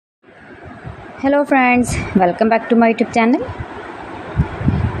Hello friends, welcome back to my YouTube channel.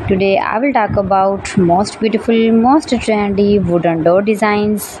 Today I will talk about most beautiful, most trendy wooden door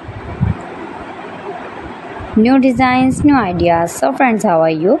designs. New designs, new ideas. So friends, how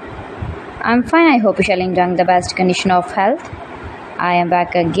are you? I'm fine. I hope you shall enjoy the best condition of health. I am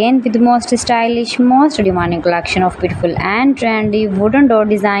back again with the most stylish, most demanding collection of beautiful and trendy wooden door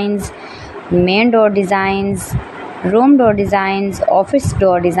designs, main door designs, room door designs, office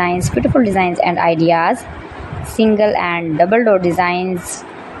door designs, beautiful designs and ideas, single and double door designs,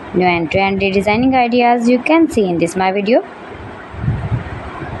 new and trendy designing ideas you can see in this my video.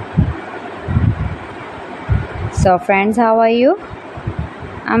 So friends, how are you?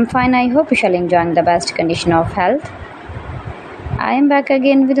 I'm fine. I hope you shall enjoy the best condition of health. I am back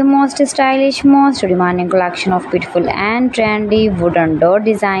again with the most stylish, most demanding collection of beautiful and trendy wooden door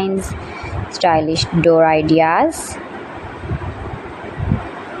designs, stylish door ideas.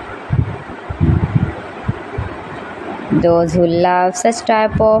 Those who love such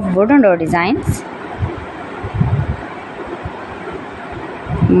type of wooden door designs,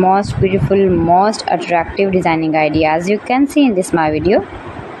 most beautiful, most attractive designing ideas you can see in this my video.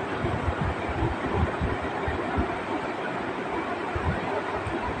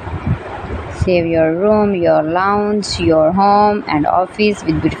 Save your room, your lounge, your home and office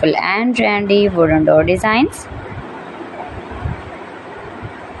with beautiful and trendy wooden door designs.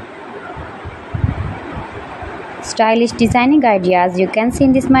 Stylish designing ideas you can see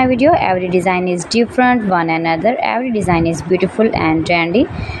in this my video. Every design is different one another. Every design is beautiful and trendy,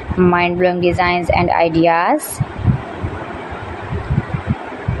 mind-blowing designs and ideas.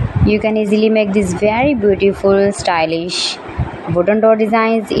 You can easily make these very beautiful, stylish wooden door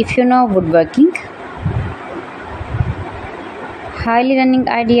designs if you know woodworking. Highly running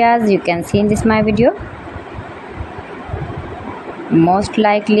ideas you can see in this my video. Most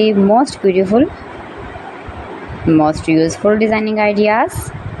likely, most beautiful, most useful designing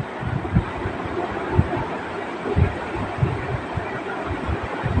ideas.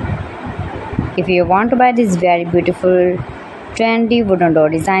 If you want to buy these very beautiful trendy wooden door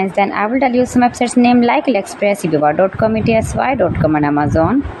designs, then I will tell you some websites name like AliExpress, eBay.com, etsy.com and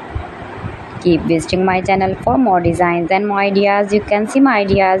Amazon. Keep visiting my channel for more designs and more ideas. You can see my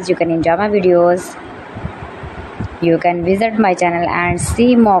ideas, you can enjoy my videos. You can visit my channel and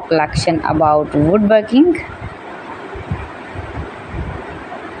see more collection about woodworking.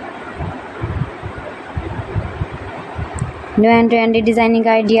 New and trendy designing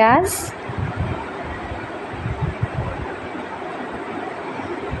ideas.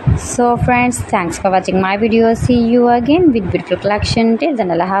 So friends, thanks for watching my video. See you again with beautiful collection. Till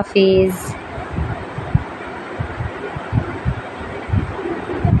then, Allah Hafiz.